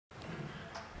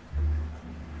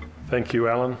Thank you,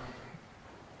 Allan.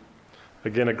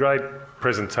 Again, a great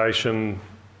presentation,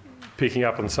 picking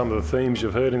up on some of the themes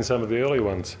you've heard in some of the early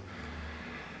ones.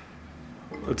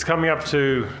 It's coming up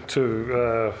to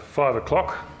 5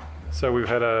 o'clock, so we've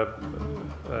had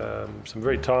some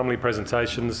very timely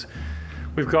presentations.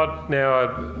 We've got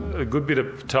now a good bit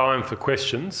of time for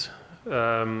questions,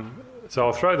 so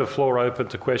I'll throw the floor open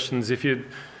to questions. If you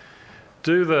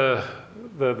do the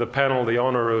panel the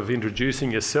honour of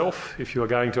introducing yourself if you are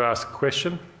going to ask a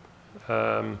question,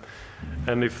 and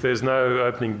if there's no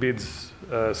opening bids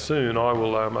soon, I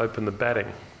will open the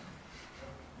batting.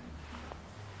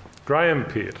 Graham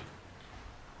Peart.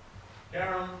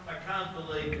 Darren, I can't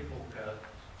believe it, Booker.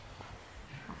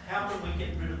 How can we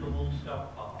get rid of the wool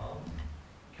stockpile,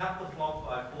 cut the flock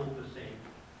by 4%,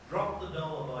 drop the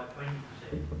dollar by 20%,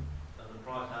 and the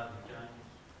price hardly changes?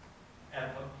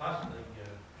 And plus the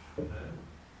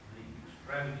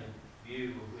extravagant view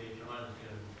of where China's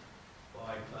going to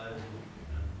buy clothes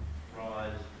and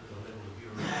rise to the level of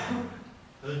European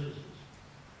purchases.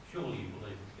 Surely you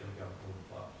believe it's going to go 4 to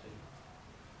 5%.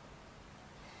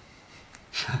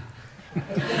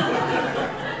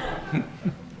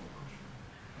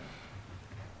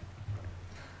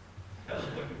 That's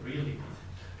what it really is.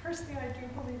 Personally, I do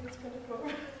believe it's going to go.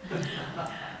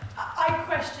 I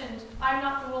questioned. I'm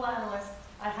not the wool analyst.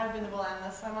 I have been the wool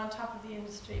analyst. I'm on top of the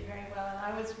industry very well, and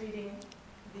I was reading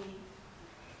the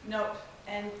note,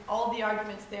 and all the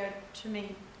arguments there, to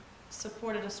me,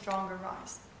 supported a stronger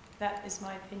rise. That is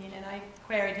my opinion, and I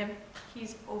queried him.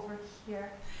 He's over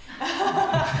here.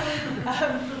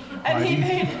 And he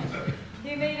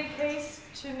made a case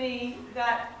to me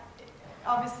that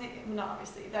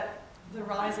that the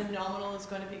rise in nominal is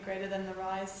going to be greater than the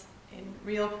rise in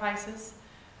real prices,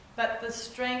 but the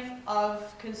strength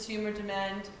of consumer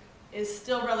demand is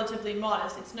still relatively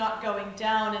modest. It's not going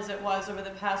down as it was over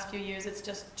the past few years, it's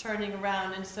just turning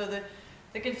around, and so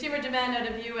the consumer demand out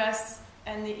of US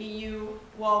and the EU,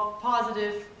 while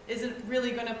positive, isn't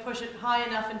really going to push it high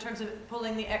enough in terms of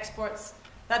pulling the exports,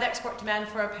 that export demand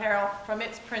for apparel from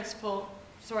its principal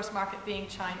source market being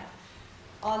China.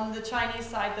 On the Chinese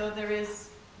side, though, there is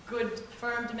good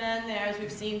firm demand there, as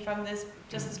we've seen from this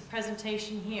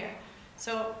presentation here.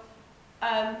 So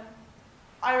I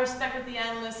respect what the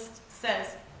analyst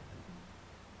says,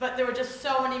 but there were just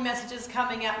so many messages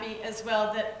coming at me as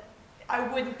well that I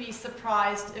wouldn't be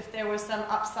surprised if there was some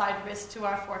upside risk to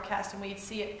our forecast and we'd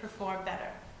see it perform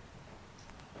better.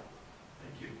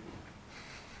 Thank you.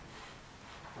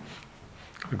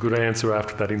 A good answer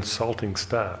after that insulting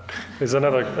start. There's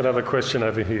another question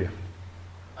over here.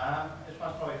 This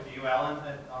one's probably for you, Allan.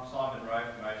 I'm Simon Rowe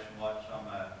from Ocean Watch.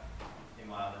 In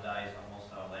my other days, I'm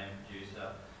also a lamb producer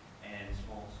and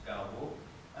small-scale wool.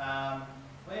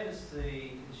 Where does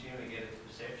the consumer get its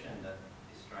perception that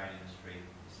the Australian industry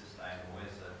is sustainable?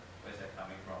 Where's that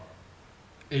coming from?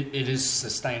 It is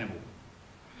sustainable.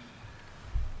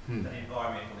 The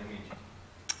environmental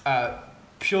image.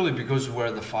 Purely because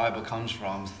where the fibre comes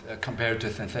from, compared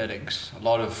to synthetics, a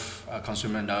lot of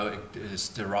consumers know it is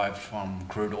derived from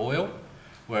crude oil,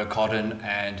 where cotton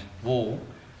and wool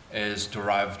is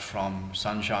derived from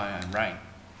sunshine and rain.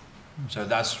 So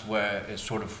that's where it's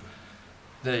sort of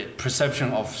the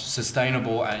perception of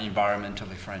sustainable and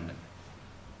environmentally friendly.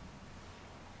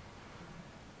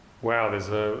 Wow,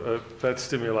 that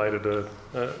stimulated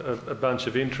a bunch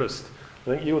of interest. I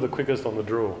think you were the quickest on the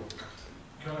draw.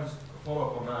 Can I just follow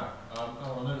up on that?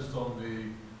 I noticed on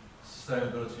the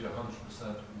sustainability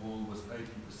 100% wool was 80%,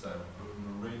 but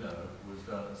merino was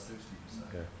down at 60%.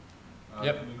 Okay.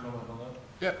 Yep. Can you comment on that?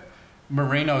 Yep.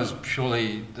 Merino is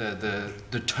purely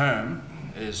the term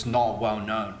is not well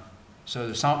known.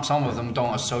 So some of them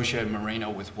don't associate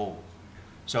merino with wool.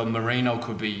 So merino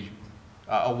could be,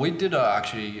 we did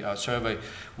actually a survey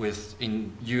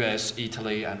in US,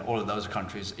 Italy, and all of those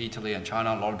countries, Italy and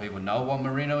China. A lot of people know what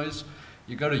merino is.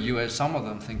 You go to US, some of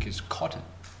them think it's cotton.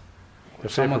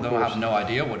 Some of them have no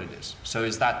idea what it is. So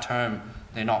is that term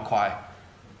they're not quite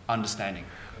understanding.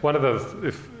 One of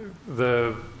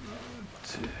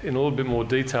in a little bit more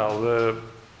detail,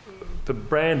 the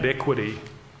brand equity,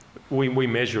 we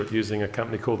measure it using a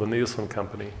company called the Nielsen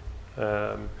Company.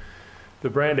 The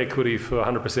brand equity for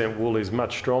 100% wool is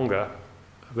much stronger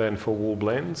than for wool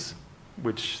blends,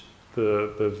 which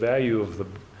the value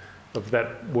of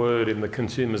that word in the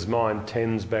consumer's mind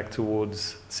tends back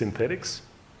towards synthetics.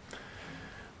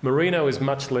 Merino is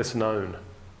much less known.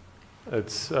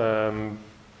 It's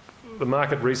the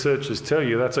market researchers tell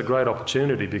you that's a great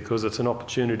opportunity because it's an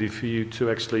opportunity for you to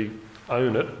actually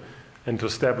own it and to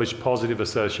establish positive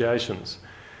associations.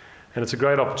 And it's a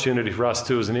great opportunity for us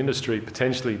too as an industry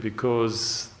potentially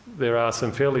because there are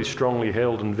some fairly strongly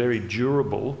held and very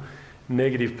durable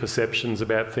negative perceptions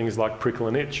about things like prickle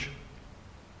and itch,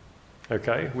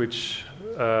 okay, which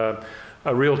are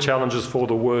real challenges for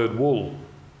the word wool.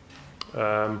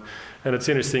 And it's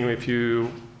interesting if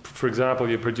you, for example,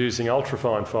 you're producing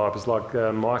ultrafine fibres like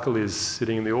Michael is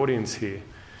sitting in the audience here,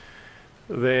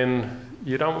 then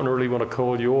you don't really want to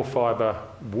call your fibre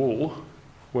wool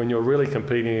when you're really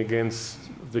competing against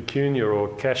vicuña or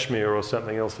cashmere or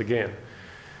something else again.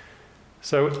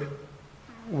 So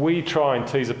we try and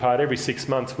tease apart, every 6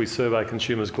 months we survey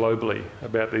consumers globally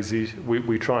about these issues.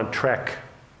 We try and track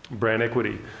brand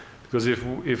equity, because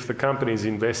if the company's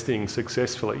investing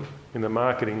successfully in the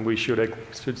marketing, we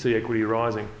should see equity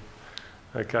rising.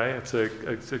 Okay, it's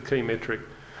a key metric.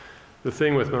 The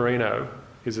thing with Merino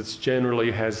is it generally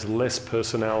has less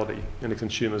personality in a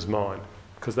consumer's mind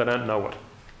because they don't know it.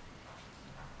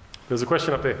 There's a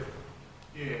question up there.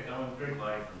 Yeah, Allan, Greg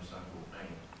Lay from Suncorp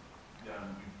Bank. You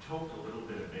talked a little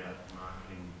bit about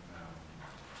marketing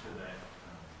to that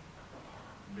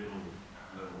middle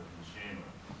level consumer.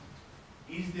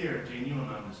 Is there a genuine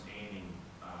understanding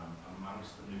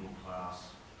amongst the middle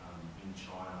class in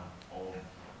China of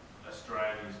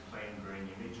Australia's clean green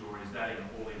image, or is that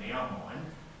all in our mind?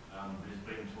 There's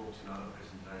been talks in other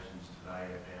presentations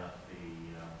today about the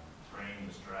brand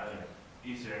Australia.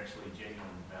 Is there actually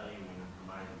genuine value in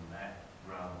promoting that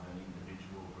rather than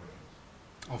individual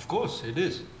brands? Of course, it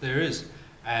is. There is.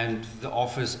 And the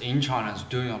office in China is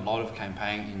doing a lot of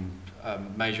campaigning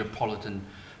in metropolitan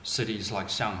cities like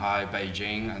Shanghai,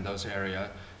 Beijing, and those areas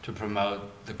to promote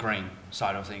the green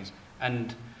side of things.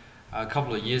 And a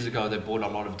couple of years ago, they brought a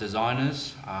lot of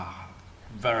designers,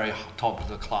 very top of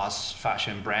the class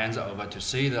fashion brands over to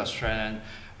see the Australian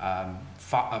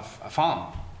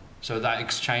farm. So that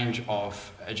exchange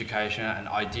of education and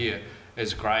idea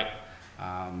is great.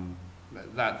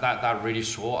 That really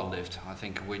saw a lift. I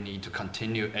think we need to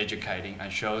continue educating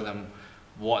and show them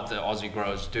what the Aussie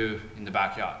growers do in the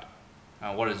backyard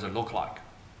and what does it look like.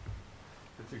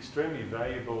 It's extremely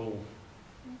valuable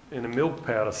in a milk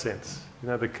powder sense. You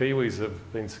know, the Kiwis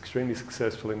have been extremely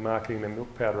successful in marketing their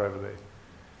milk powder over there.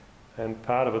 And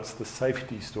part of it's the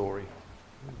safety story,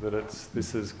 that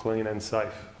this is clean and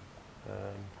safe.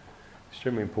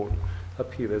 Extremely important.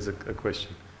 Up here there's a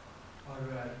question.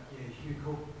 Hugh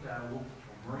Cook,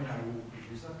 Merino wool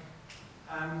producer.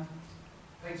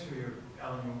 Thanks for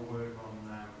Allan, your work on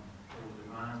all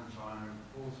demand in China.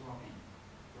 Paul's might be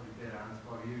probably better answered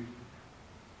by you.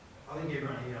 I think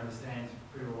everyone here understands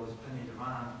pretty well there's plenty of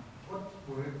demand. What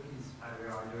work is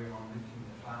ABARES doing on lifting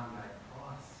the farm gate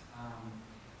price?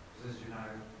 Because as you know,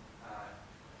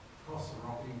 costs are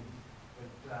rocketing,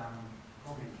 but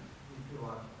probably we feel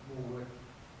like more work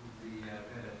would be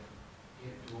better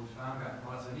get towards farm gate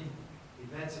price. And if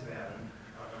that's about it,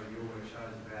 I know your work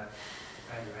shows about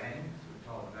value adding, so we're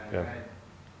told value add.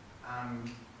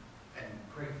 And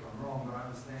correct if I'm wrong, but I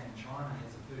understand China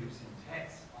has a 30%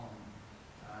 tax on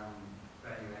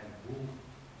value added wool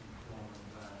in the form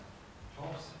of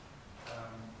tops.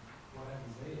 What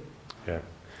happens there? Yeah.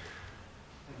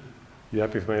 You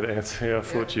happy for me to answer? Yeah, I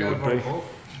thought you would be.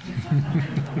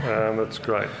 That's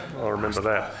great. I'll remember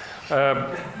that.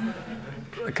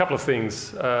 A couple of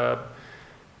things.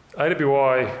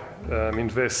 AWI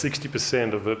invests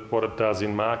 60% of what it does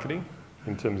in marketing,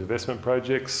 in terms of investment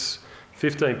projects,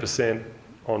 15%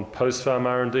 on post-farm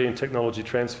R&D and technology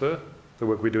transfer, the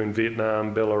work we do in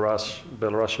Vietnam,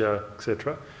 Belarusia,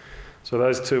 etc. So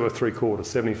those two are 3/4,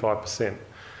 75%.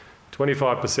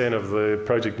 25% of the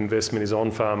project investment is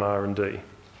on-farm R&D.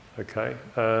 Okay.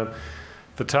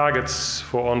 The targets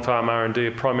for on-farm R&D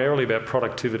are primarily about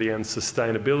productivity and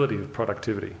sustainability of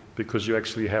productivity, because you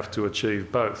actually have to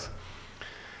achieve both.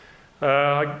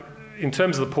 In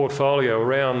terms of the portfolio,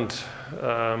 around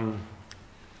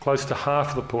close to half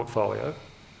of the portfolio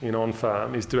in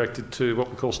on-farm is directed to what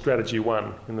we call Strategy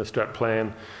 1 in the Strat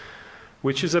Plan,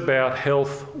 which is about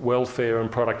health, welfare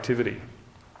and productivity.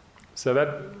 So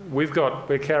that we're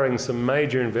carrying some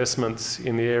major investments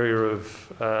in the area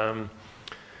of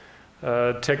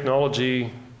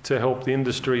technology to help the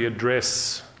industry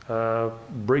address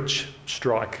breech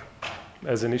strike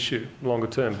as an issue longer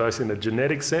term, both in a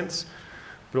genetic sense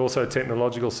but also a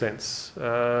technological sense.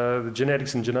 The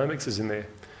genetics and genomics is in there.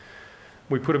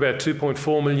 We put about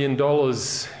 $2.4 million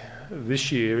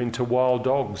this year into wild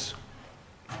dogs,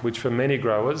 which for many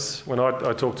growers, when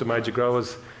I talk to major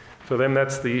growers, for them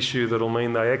that's the issue that'll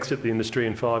mean they exit the industry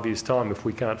in 5 years' time if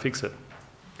we can't fix it.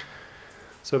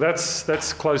 So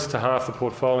that's close to half the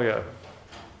portfolio.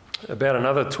 About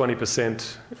another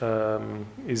 20%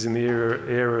 is in the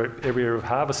area of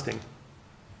harvesting.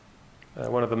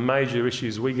 One of the major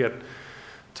issues we get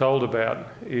told about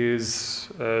is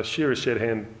shearer shed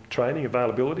hand training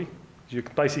availability. You're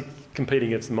basically competing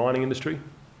against the mining industry.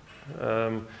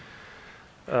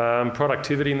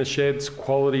 Productivity in the sheds,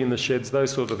 quality in the sheds,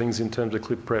 those sorts of things in terms of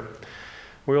clip prep.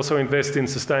 We also invest in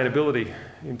sustainability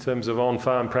in terms of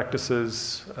on-farm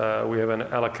practices. We have an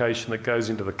allocation that goes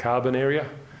into the carbon area,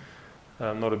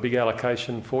 not a big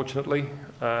allocation, fortunately.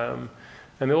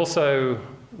 And also,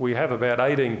 we have about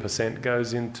 18%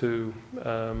 goes into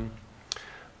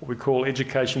what we call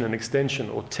education and extension,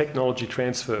 or technology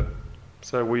transfer.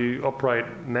 So we operate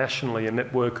nationally a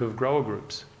network of grower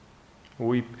groups.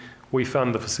 We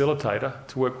fund the facilitator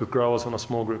to work with growers on a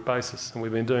small group basis, and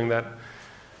we've been doing that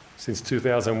since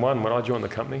 2001 when I joined the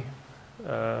company.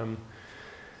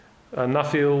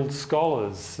 Nuffield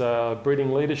scholars,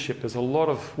 breeding leadership, there's a lot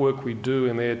of work we do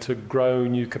in there to grow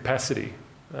new capacity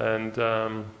and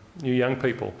new young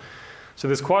people. So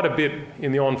there's quite a bit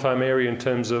in the on-farm area in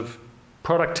terms of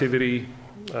productivity.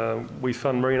 We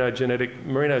fund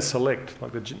Merino Select,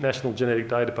 like the National Genetic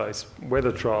Database,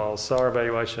 weather trials, SAR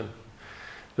evaluation.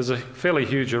 There's a fairly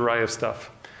huge array of stuff.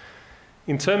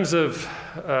 In terms of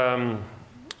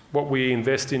what we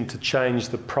invest in to change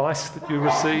the price that you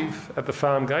receive at the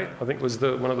farm gate, I think was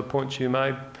one of the points you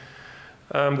made.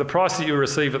 The price that you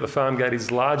receive at the farm gate is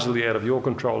largely out of your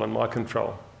control and my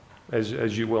control,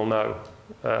 as you well know.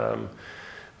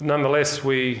 Nonetheless,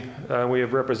 we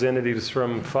have representatives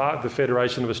from the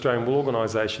Federation of Australian Wool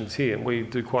Organisations here, and we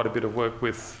do quite a bit of work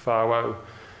with FAO,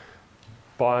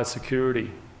 biosecurity.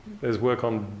 There's work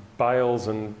on bales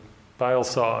and bale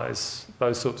size,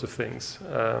 those sorts of things.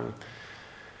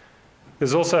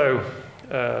 There's also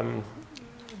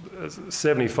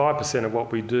 75% of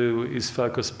what we do is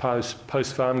focused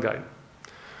post-farm gate.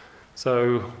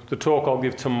 So the talk I'll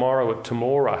give tomorrow at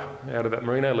Temora, out of that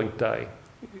Merino Link Day,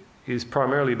 is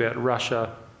primarily about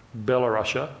Russia,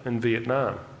 Belarus and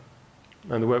Vietnam,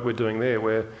 and the work we're doing there,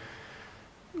 where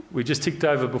we just ticked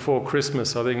over before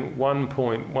Christmas, I think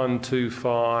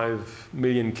 1.125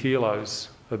 million kilos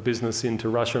of business into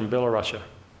Russia and Belarus,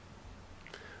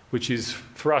 which is,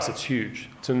 for us, it's huge.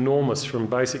 It's enormous from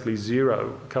basically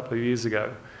zero a couple of years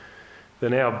ago. They're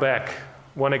now back.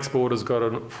 One exporter's got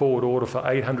a forward order for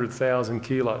 800,000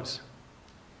 kilos.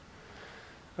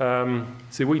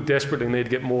 See, we desperately need to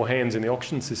get more hands in the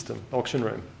auction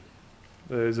room.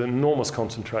 There's an enormous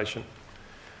concentration.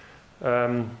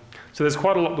 So there's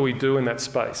quite a lot that we do in that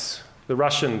space. The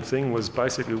Russian thing was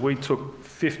basically we took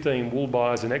 15 wool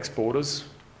buyers and exporters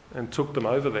and took them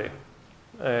over there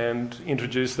and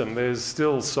introduced them. There's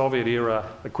still Soviet-era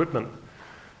equipment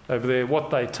over there. What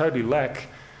they totally lack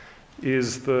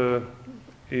is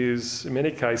in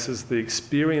many cases, the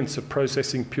experience of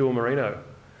processing pure merino.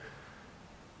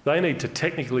 They need to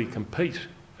technically compete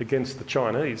against the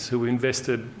Chinese, who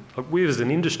invested. We as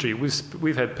an industry,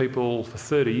 we've had people for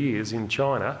 30 years in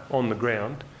China on the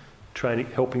ground, training,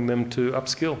 helping them to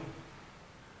upskill.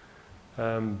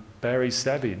 Barry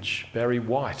Savage, Barry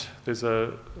White. There's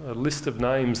a list of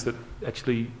names that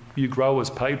actually you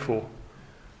growers paid for.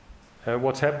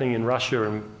 What's happening in Russia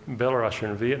and Belarus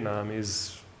and Vietnam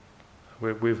is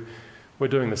we're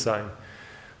doing the same.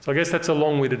 So I guess that's a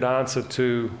long-winded answer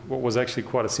to what was actually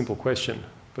quite a simple question.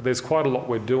 But there's quite a lot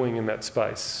we're doing in that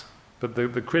space. But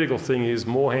the critical thing is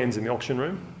more hands in the auction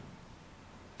room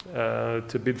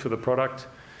to bid for the product,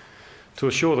 to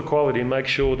assure the quality and make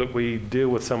sure that we deal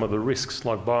with some of the risks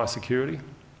like biosecurity.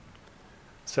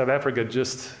 South Africa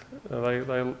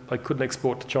they couldn't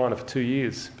export to China for 2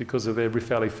 years because of their Rift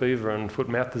Valley fever and foot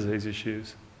and mouth disease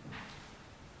issues,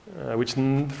 which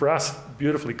for us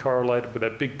beautifully correlated with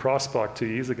that big price spike 2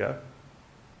 years ago.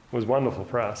 It was wonderful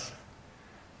for us.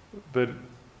 But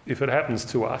if it happens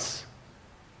to us,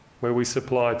 where we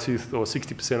supply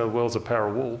 60% of the world's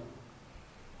apparel wool,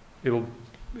 it'll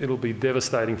be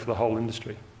devastating for the whole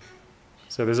industry.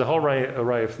 So there's a whole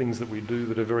array of things that we do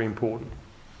that are very important.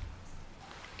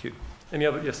 Thank you. Any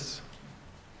other? Yes?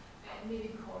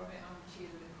 Mary Corbett, I'm chair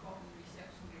of the Cotton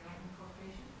Research and Development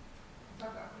Corporation. So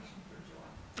I've got a question for John.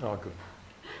 Oh, good.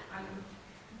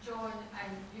 John,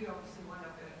 you're obviously one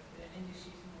of the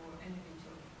industry's more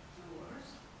innovative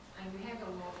growers, and we have a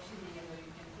lot today about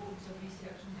the importance of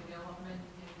research and development,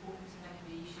 the importance of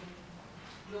innovation.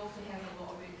 We also have a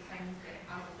lot about things that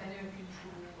are within our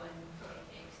control and sort of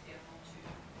external too.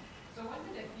 So I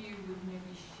wondered if you would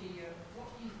maybe share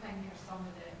what you think are some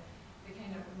of the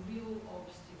kind of real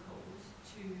obstacles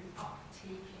to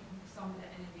uptaking some of the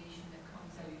innovation that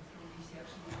comes out through research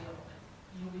and development.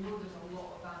 You know, we know there's a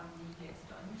lot of R&D gets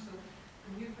done, so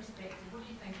from your perspective, what do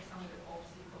you think are some of the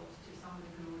obstacles to some of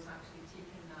the growers actually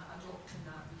adopting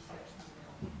that research and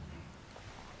development?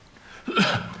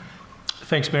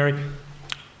 Thanks, Mary.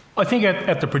 I think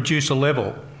at the producer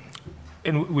level,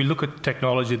 and we look at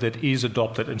technology that is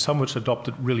adopted, and some of it's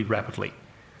adopted really rapidly.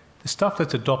 The stuff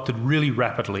that's adopted really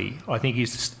rapidly, I think,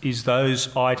 is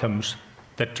those items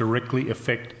that directly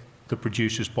affect the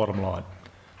producer's bottom line.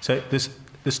 So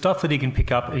the stuff that he can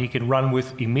pick up and he can run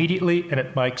with immediately, and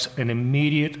it makes an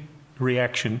immediate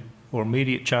reaction or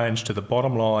immediate change to the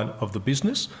bottom line of the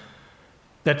business.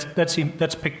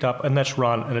 That's picked up and that's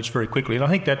run, and it's very quickly. And I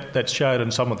think that's showed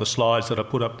in some of the slides that I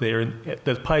put up there, and at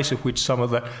the pace at which some of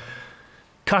that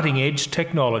cutting-edge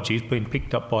technology has been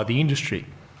picked up by the industry.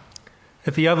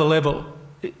 At the other level,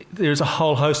 there's a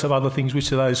whole host of other things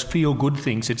which are those feel-good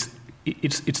things.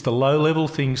 It's the low-level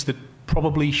things that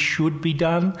probably should be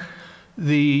done.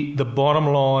 The bottom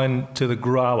line to the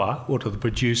grower or to the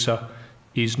producer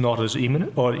is not as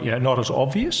imminent, or not as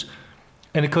obvious,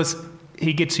 and because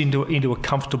he gets into a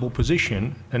comfortable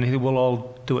position, and he, well,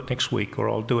 I'll do it next week, or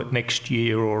I'll do it next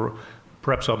year, or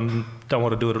perhaps I don't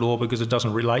want to do it at all because it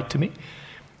doesn't relate to me.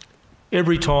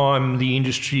 Every time the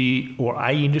industry, or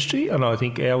a industry, and I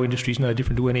think our industry is no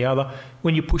different to any other,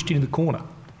 when you're pushed into the corner,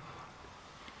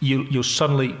 you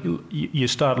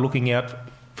start looking out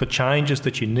for changes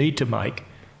that you need to make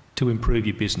to improve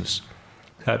your business.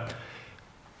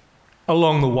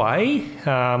 Along the way,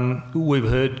 we've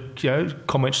heard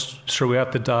comments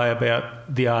throughout the day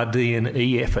about the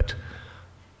RD&E effort.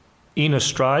 In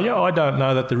Australia, I don't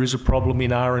know that there is a problem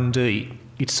in R&D.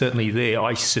 It's certainly there.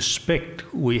 I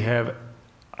suspect we have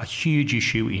a huge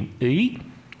issue in E.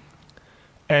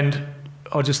 And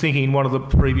I was just thinking in one of the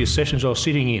previous sessions I was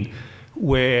sitting in,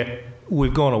 where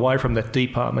we've gone away from that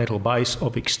departmental base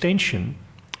of extension,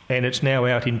 and it's now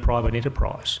out in private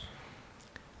enterprise.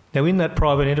 Now, in that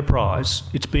private enterprise,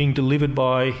 it's being delivered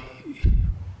by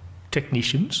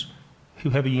technicians who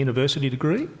have a university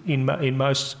degree in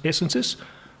most essences.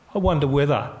 I wonder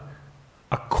whether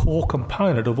a core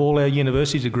component of all our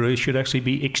university degrees should actually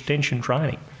be extension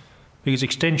training, because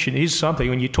extension is something,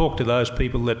 when you talk to those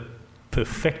people that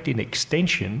perfect in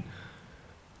extension,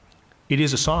 it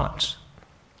is a science.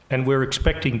 And we're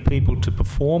expecting people to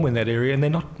perform in that area, and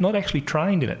they're not actually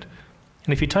trained in it.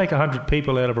 And if you take 100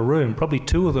 people out of a room, probably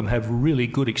 2 of them have really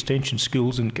good extension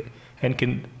skills and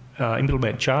can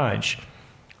implement change.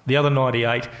 The other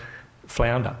 98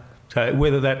 flounder. So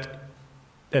whether that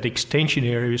extension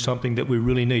area is something that we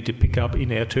really need to pick up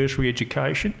in our tertiary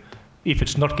education, if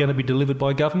it's not going to be delivered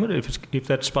by government, if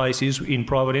that space is in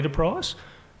private enterprise,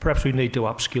 perhaps we need to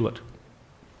upskill it.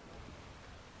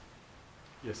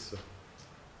 Yes, sir.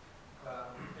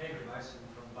 Andrew Mason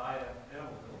from Bayer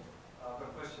Animalville. I've got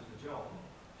a question for John,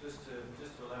 just to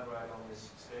elaborate on this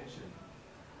extension.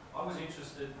 I was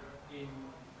interested in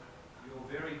your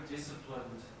very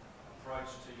disciplined approach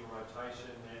to your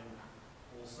rotation, and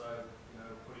also,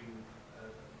 putting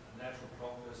a natural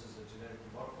crop versus a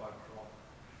genetically modified crop.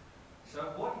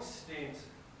 So, what extent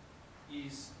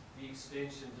is the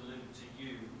extension delivered to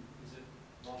you? Is it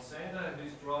Monsanto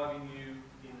who's driving you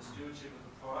in the stewardship of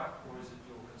the product, or is it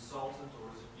your consultant, or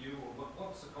is it you, or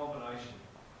what's the combination?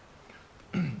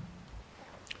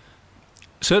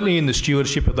 Certainly in the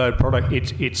stewardship of that product,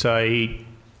 it's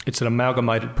an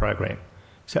amalgamated program.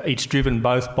 So it's driven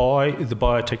both by the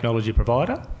biotechnology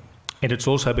provider, and it's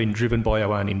also been driven by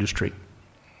our own industry.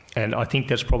 And I think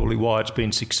that's probably why it's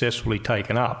been successfully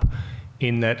taken up,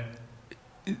 in that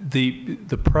the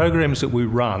programs that we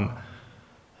run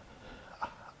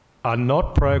are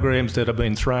not programs that have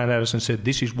been thrown at us and said,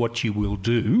 this is what you will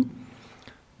do.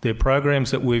 They're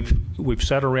programs that we've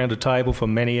sat around a table for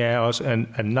many hours and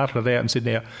nutted it out and said,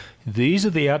 now, these are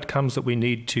the outcomes that we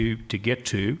need to get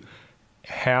to.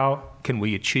 How can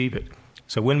we achieve it?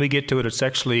 So when we get to it, it's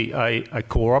actually a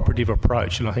cooperative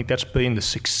approach, and I think that's been the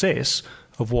success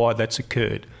of why that's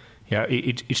occurred.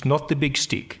 It's not the big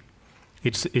stick.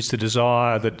 It's the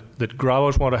desire that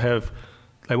growers want to have.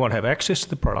 They want to have access to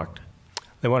the product.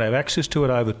 They want to have access to it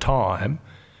over time,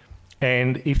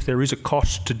 and if there is a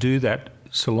cost to do that,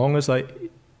 so long as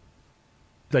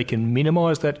they can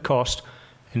minimise that cost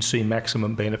and see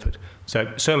maximum benefit.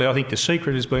 So certainly I think the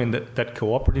secret has been that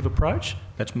cooperative approach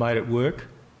that's made it work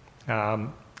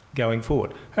going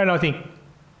forward. And I think,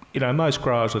 most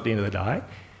growers at the end of the day,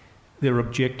 their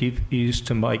objective is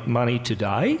to make money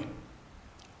today.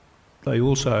 They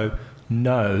also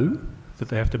know that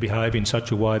they have to behave in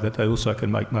such a way that they also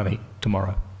can make money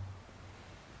tomorrow.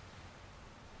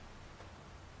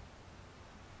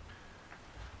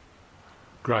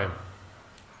 Graham.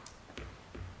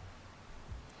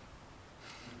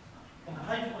 On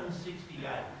page 168,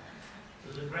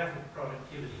 there's a graphic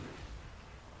productivity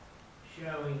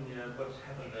showing what's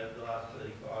happened over the last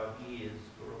 35 years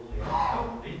for all the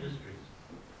agricultural industries.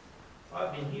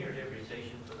 I've been here at every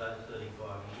session for those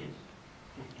 35 years,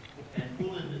 and the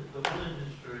wool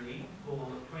industry for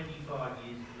 25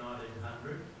 years to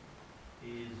 1900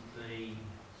 is the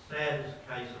saddest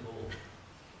case of all.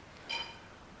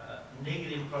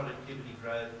 Negative productivity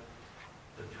growth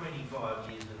for 25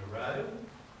 years in a row,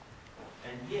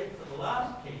 and yet for the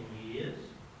last 10 years,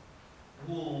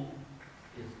 wool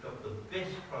has got the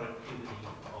best productivity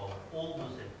of all the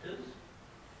sectors: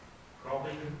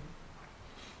 cropping,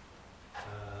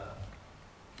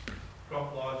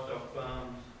 crop livestock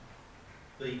farms,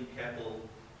 beef, cattle,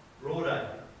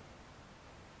 broadacre.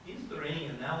 Is there any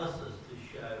analysis to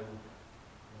show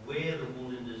where the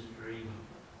wool industry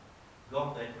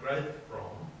got that growth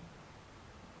from,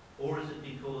 or is it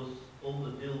because all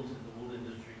the dills in the wool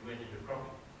industry went into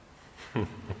cropping?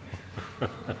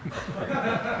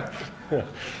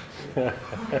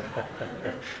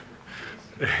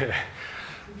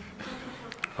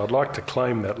 I'd like to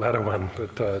claim that latter one,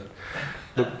 but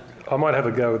look, I might have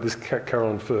a go with this,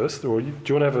 Carolyn, first, or do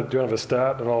you want to have a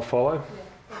start and I'll follow?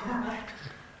 Yeah.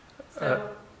 So,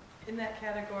 in that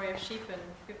category of sheep and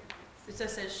it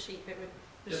just says sheep, it would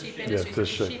the sheep industry is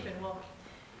sheep and wool,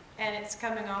 and it's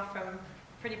coming off from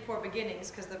pretty poor beginnings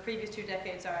because the previous 2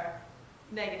 decades are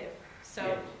negative.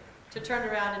 So to turn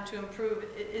around and to improve,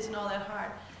 it isn't all that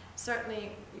hard.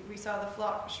 Certainly, we saw the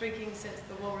flock shrinking since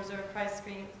the wool reserve price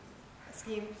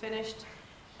scheme finished,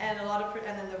 and and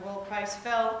then the wool price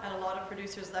fell, and a lot of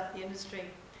producers left the industry.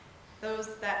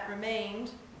 Those that remained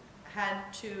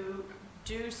had to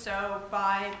do so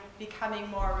by becoming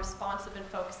more responsive and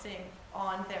focusing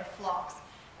on their flocks.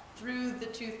 Through the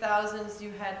 2000s,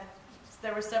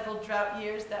 there were several drought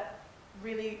years that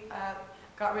really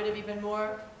got rid of even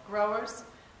more growers,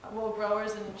 wool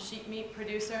growers and sheep meat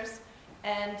producers,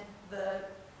 and the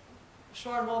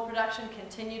shorn wool production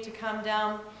continued to come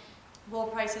down. Wool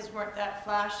prices weren't that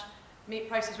flash. Meat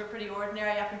prices were pretty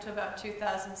ordinary up until about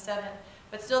 2007.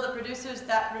 But still, the producers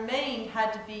that remained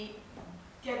had to be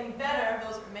getting better.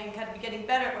 Those that remained had to be getting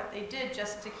better at what they did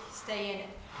just to stay in it.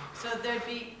 So there'd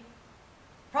be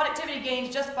productivity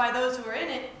gains just by those who were in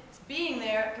it being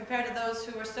there compared to those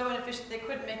who were so inefficient they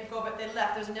couldn't make it go, but they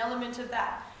left. There's an element of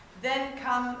that. Then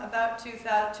come about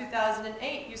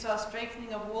 2008, you saw a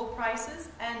strengthening of wool prices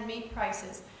and meat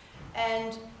prices.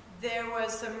 And there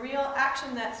was some real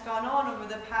action that's gone on over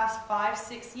the past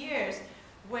 5-6 years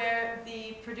where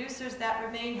the producers that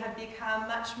remain have become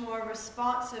much more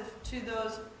responsive to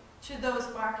those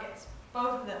markets,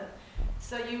 both of them.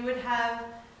 So you would have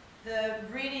the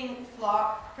breeding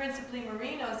flock, principally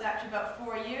merinos, actually about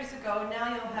 4 years ago. Now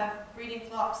you'll have breeding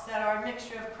flocks that are a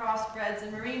mixture of crossbreds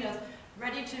and merinos,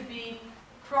 ready to be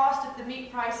crossed if the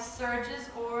meat price surges,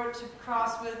 or to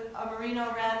cross with a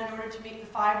merino ram in order to meet the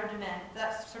fibre demand.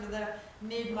 That's sort of the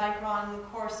mid-micron,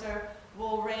 coarser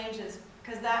wool ranges,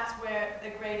 because that's where the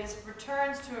greatest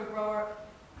returns to a grower,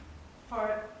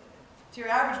 to your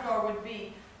average grower, would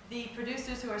be. The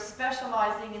producers who are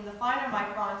specializing in the finer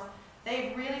microns,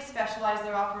 they've really specialized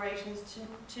their operations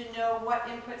to know what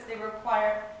inputs they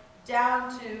require down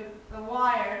to the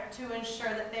wire to ensure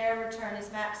that their return is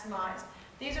maximized.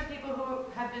 These are people who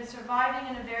have been surviving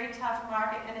in a very tough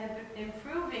market and have been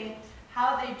improving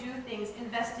how they do things,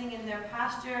 investing in their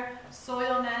pasture,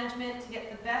 soil management to get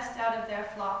the best out of their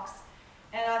flocks.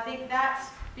 And I think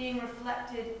that's being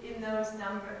reflected in those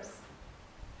numbers.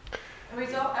 Yeah,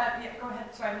 go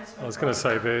ahead. Sorry, I missed one. I was going to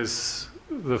say there's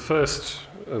the first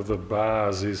of the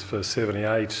bars is for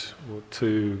 78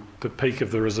 to the peak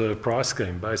of the reserve price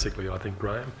scheme, basically, I think,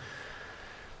 Graham.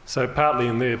 So partly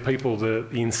in there, the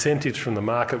incentives from the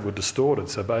market were distorted.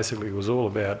 So basically it was all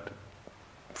about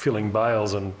filling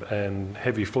bales and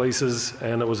heavy fleeces,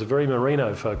 and it was a very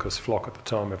merino-focused flock at the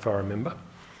time, if I remember.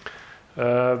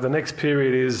 The next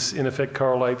period in effect,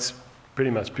 correlates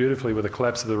pretty much beautifully with the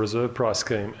collapse of the reserve price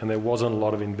scheme, and there wasn't a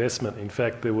lot of investment. In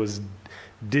fact, there was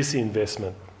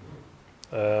disinvestment.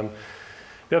 The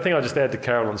other thing I'll just add to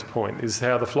Carolyn's point is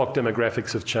how the flock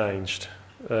demographics have changed.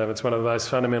 It's one of the most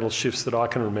fundamental shifts that I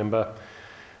can remember,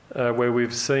 where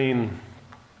we've seen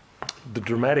the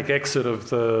dramatic exit of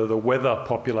the weather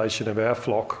population of our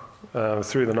flock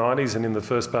through the 90s and in the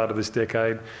first part of this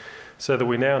decade, so that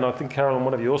we now, and I think, Carolyn,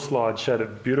 one of your slides showed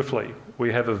it beautifully,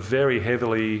 we have a very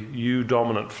heavily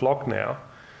ewe-dominant flock now,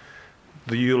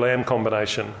 the ewe-lamb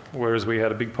combination, whereas we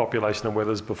had a big population of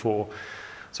wethers before.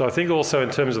 So I think also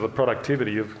in terms of the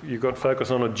productivity, you've got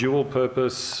focus on a dual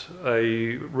purpose,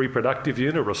 a reproductive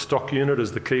unit, or a stock unit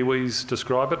as the Kiwis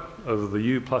describe it, of the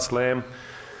ewe plus lamb.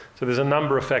 So there's a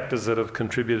number of factors that have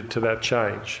contributed to that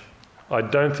change. I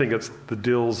don't think it's the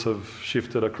dills have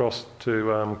shifted across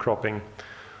to cropping,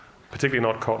 particularly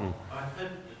not cotton. I hope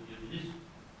that you list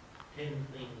 10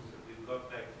 things that we've got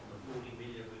back from the 40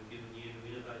 million we've given you to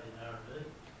innovate in R&D?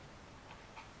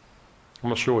 I'm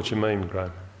not sure what you mean,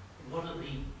 Graham. What are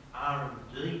the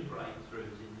R&D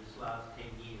breakthroughs in this last 10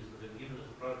 years that have given us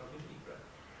productivity growth?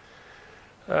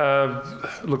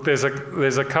 Look,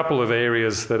 there's a couple of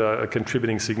areas that are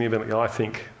contributing significantly, I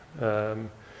think,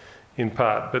 in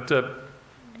part. But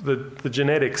the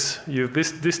genetics,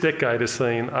 this decade has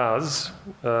seen us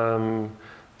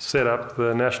set up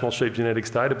the National Sheep Genetics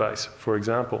Database, for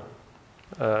example.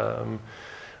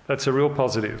 That's a real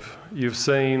positive. You've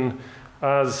seen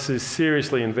us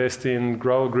seriously invest in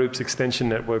grower groups extension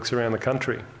networks around the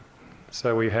country.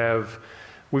 So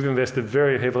we've invested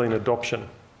very heavily in adoption.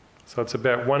 So it's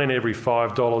about 1 in every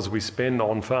 $5 we spend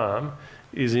on farm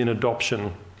is in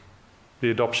adoption, the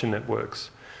adoption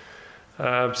networks.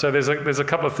 So there's a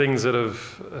couple of things that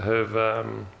have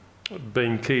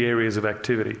been key areas of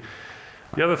activity.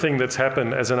 The other thing that's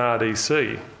happened as an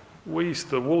RDC,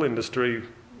 the wool industry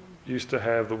used to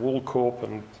have the Wool Corp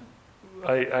and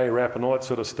ARAP and all that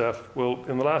sort of stuff. Well,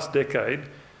 in the last decade,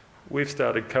 we've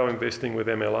started co-investing with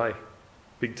MLA,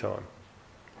 big time.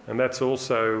 And that's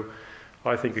also,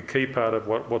 I think, a key part of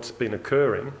what's been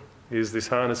occurring is this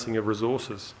harnessing of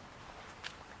resources.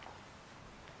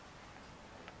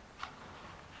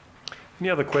 Any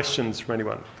other questions from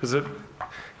anyone?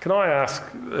 Can I ask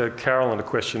Carolyn a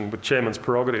question with Chairman's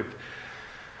prerogative?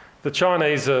 The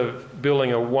Chinese are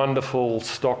building a wonderful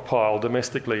stockpile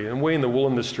domestically, and we in the wool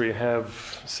industry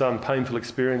have some painful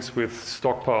experience with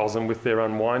stockpiles and with their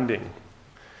unwinding.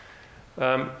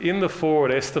 In the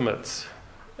forward estimates,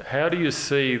 how do you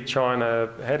see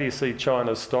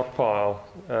China's stockpile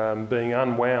being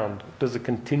unwound? Does it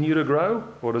continue to grow,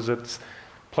 or does it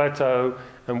plateau?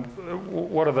 And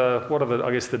what are the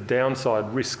I guess the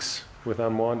downside risks with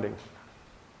unwinding?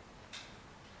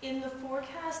 In the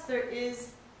forecast, there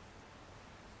is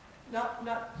not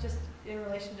just in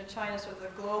relation to China, so the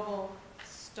global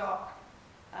stock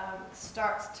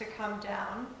starts to come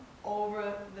down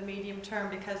over the medium term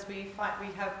because we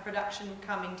have production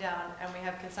coming down and we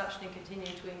have consumption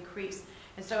continuing to increase.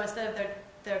 And so instead of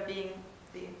there being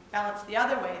the balance the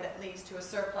other way that leads to a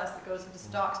surplus that goes into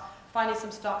stocks, finally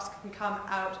some stocks can come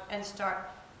out and start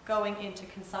going into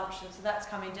consumption. So that's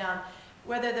coming down.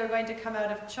 Whether they're going to come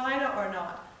out of China or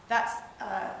not, that's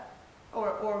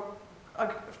or a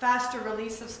faster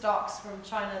release of stocks from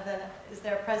China than is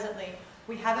there presently.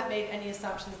 We haven't made any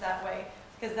assumptions that way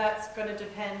because that's going to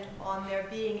depend on there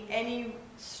being any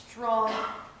strong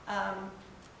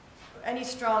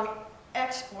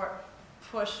export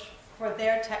push for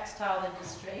their textile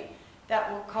industry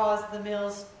that will cause the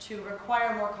mills to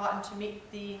require more cotton to meet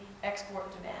the export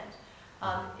demand.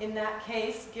 In that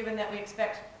case, given that we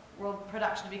expect world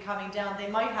production to be coming down, they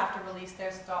might have to release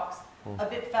their stocks a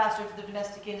bit faster to the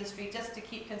domestic industry just to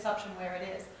keep consumption where it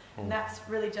is. And that's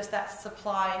really just that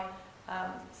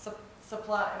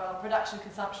production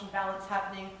consumption balance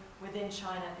happening within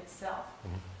China itself.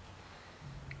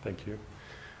 Thank you.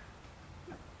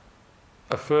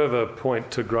 A further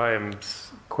point to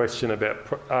Graham's question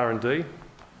about R&D.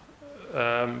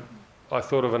 I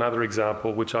thought of another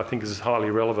example which I think is highly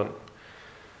relevant.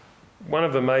 One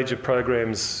of the major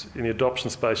programs in the adoption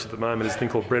space at the moment is a thing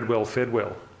called Bred Well, Fed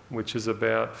Well, which is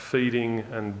about feeding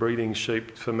and breeding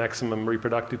sheep for maximum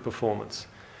reproductive performance.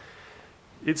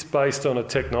 It's based on a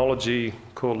technology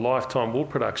called lifetime wool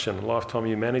production, lifetime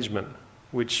ewe management,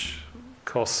 which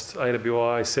costs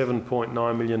AWI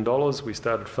 $7.9 million. We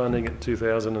started funding it in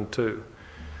 2002.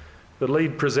 The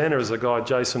lead presenter is a guy,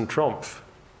 Jason Trompf.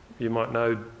 You might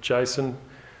know Jason.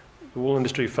 The wool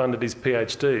industry funded his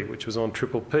PhD, which was on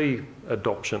Triple P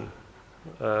adoption.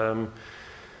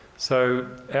 So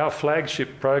our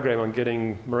flagship program on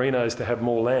getting merinos to have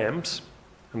more lambs,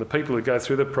 and the people who go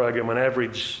through the program on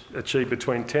average achieve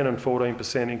between 10 and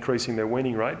 14% increasing their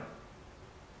weaning rate,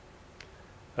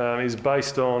 is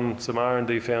based on some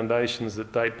R&D foundations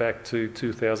that date back to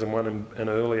 2001 and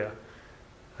earlier.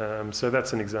 So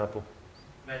that's an example.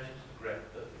 Matches the graph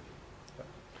perfectly.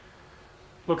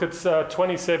 Look, it's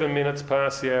 27 minutes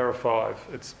past the hour of 5.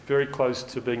 It's very close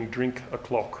to being drink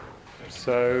o'clock.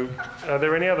 So are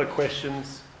there any other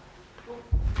questions?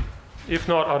 If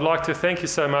not, I'd like to thank you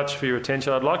so much for your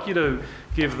attention. I'd like you to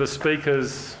give the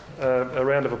speakers a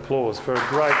round of applause for a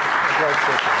great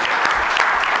session.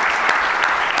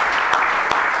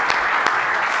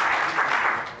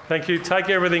 Thank you. Take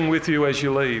everything with you as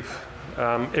you leave,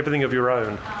 everything of your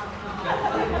own.